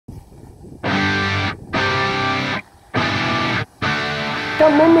Who's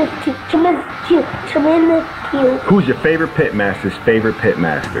your favorite pitmaster's favorite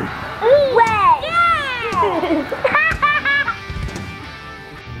pitmaster?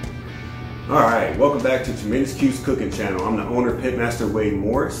 Alright, welcome back to Tremendous Q's Cooking Channel. I'm the owner, Pitmaster Wade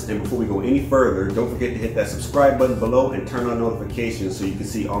Morris, and before we go any further, don't forget to hit that subscribe button below and turn on notifications so you can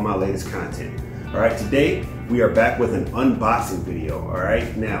see all my latest content. Alright, today we are back with an unboxing video.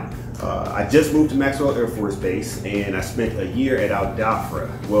 Alright, now I just moved to Maxwell Air Force Base and I spent a year at Al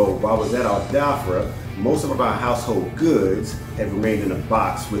Dhafra. Well, while I was at Al Dhafra, most of our household goods have remained in a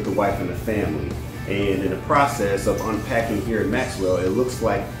box with the wife and the family. And in the process of unpacking here at Maxwell, it looks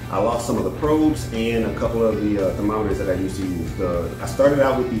like I lost some of the probes and a couple of the thermometers that I used to use. I started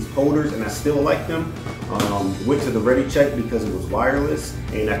out with these holders and I still like them. Went to the redi-chek because it was wireless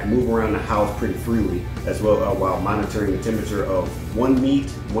and I can move around the house pretty freely as well while monitoring the temperature of one meat,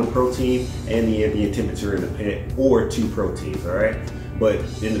 one protein, and the ambient temperature in the pit, or two proteins, all right? But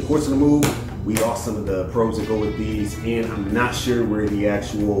in the course of the move, we lost some of the probes that go with these, and I'm not sure where the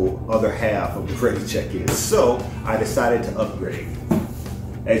actual other half of the redi-chek is. So I decided to upgrade.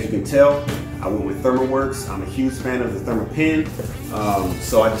 As you can tell, I went with Thermoworks. I'm a huge fan of the Thermopen,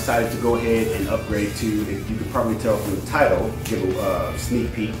 so I decided to go ahead and upgrade to, if you could probably tell from the title, give a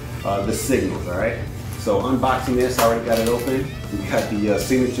sneak peek, the signals, all right? So unboxing this, I already got it open. We got the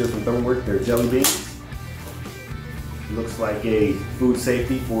signature from Thermoworks, they're jelly beans. Looks like a food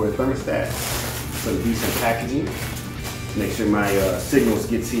safety for a thermostat. Some decent packaging. Make sure my signals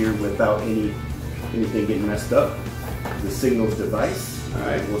gets here without anything getting messed up. The signals device. All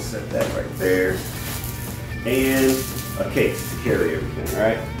right, we'll set that right there. And a case to carry everything. All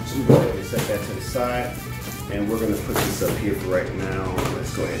right, so we'll go ahead and set that to the side. And we're gonna put this up here for right now.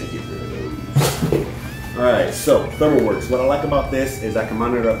 Let's go ahead and get rid of those. All right, so Thermoworks. What I like about this is I can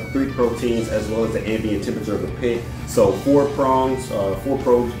monitor up to 3 proteins as well as the ambient temperature of the pit. So 4 probes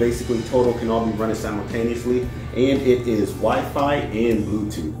basically total can all be running simultaneously. And it is Wi-Fi and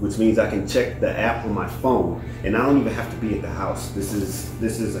Bluetooth, which means I can check the app on my phone and I don't even have to be at the house. This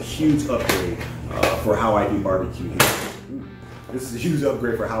is a huge upgrade for how I do barbecue here. This is a huge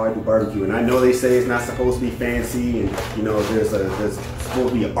upgrade for how I do barbecue, and I know they say it's not supposed to be fancy, and you know there's supposed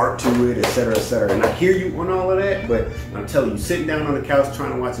to be an art to it, etc., etc. And I hear you on all of that, but I'm telling you, sitting down on the couch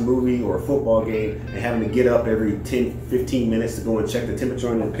trying to watch a movie or a football game and having to get up every 10-15 minutes to go and check the temperature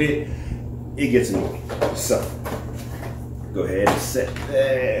on the pit, it gets annoying. So go ahead and set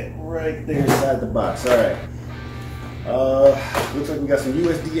that right there inside the box. All right. Looks like we got some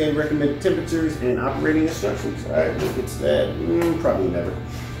USDA recommended temperatures and operating instructions. All right, we'll get to that. Probably never.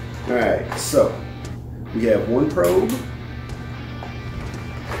 All right, so we have 1 probe,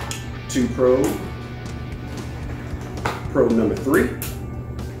 2 probe, probe number 3,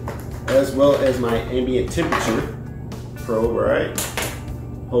 as well as my ambient temperature probe. All right,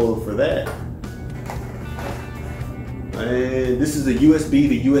 hold for that. And this is a USB,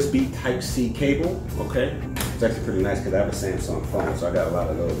 the USB Type-C cable. Okay. It's actually pretty nice because I have a Samsung phone, so I got a lot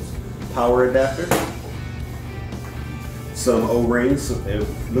of those. Power adapter, some O-rings. It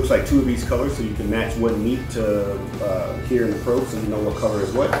looks like 2 of each colors, so you can match what meat to here in the probe, so you know what color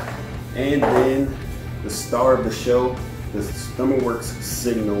is what. And then the star of the show, the Thermoworks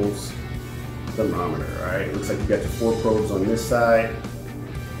Signals thermometer. All right, it looks like you got your 4 probes on this side,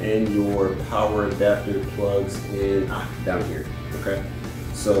 and your power adapter plugs in down here. Okay,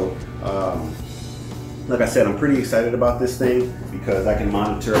 so. Like I said, I'm pretty excited about this thing because I can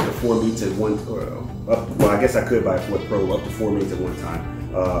monitor up to 4 meats at one. Well, I guess I could by 4th probe up to 4 meats at one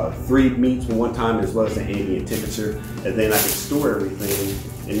time. 3 meats at one time, as well as the ambient temperature, and then I can store everything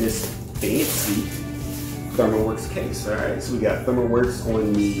in this fancy Thermoworks case. All right, so we got Thermoworks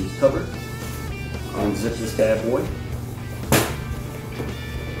on the cover. Unzip this bad boy.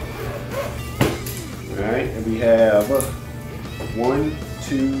 All right, and we have 1,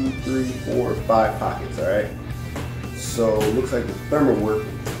 2, 3, 4, 5 pockets, all right? So it looks like the Thermowork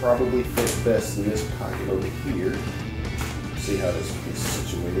probably fits best in this pocket over here. See how this is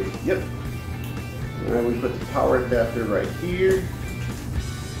situated. Yep. All right, we put the power adapter right here.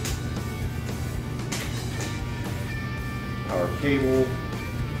 Power cable.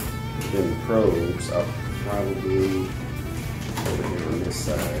 Then the probes, I'll probably over here on this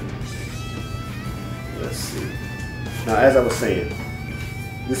side. Let's see. Now, as I was saying,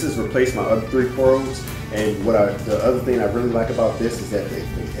 this has replaced my other 3 probes, and the other thing I really like about this is that it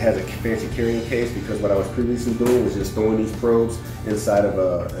has a fancy carrying case, because what I was previously doing was just throwing these probes inside of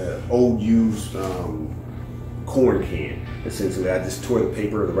a old used corn can. Essentially, I just tore the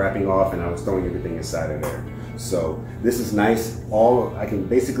paper, the wrapping off, and I was throwing everything inside of there. So this is nice. I can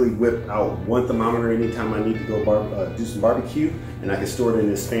basically whip out one thermometer anytime I need to go do some barbecue, and I can store it in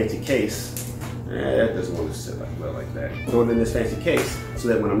this fancy case. That doesn't want to sit well like that. Throw it in this fancy case so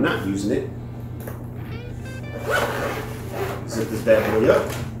that when I'm not using it, zip this bad boy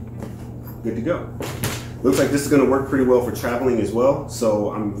up, good to go. Looks like this is going to work pretty well for traveling as well,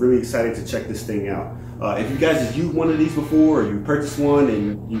 so I'm really excited to check this thing out. If you guys have used one of these before, or you purchased one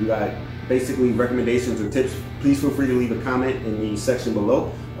and you got basically recommendations or tips, please feel free to leave a comment in the section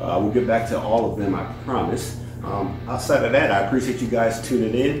below. We'll get back to all of them, I promise. Outside of that, I appreciate you guys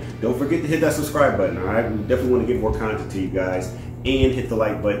tuning in. Don't forget to hit that subscribe button, all right? We definitely want to get more content to you guys. And hit the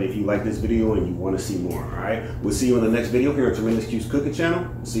like button if you like this video and you want to see more, all right? We'll see you in the next video here on Tremendous Q's Cooking Channel.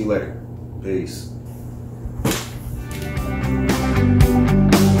 See you later. Peace.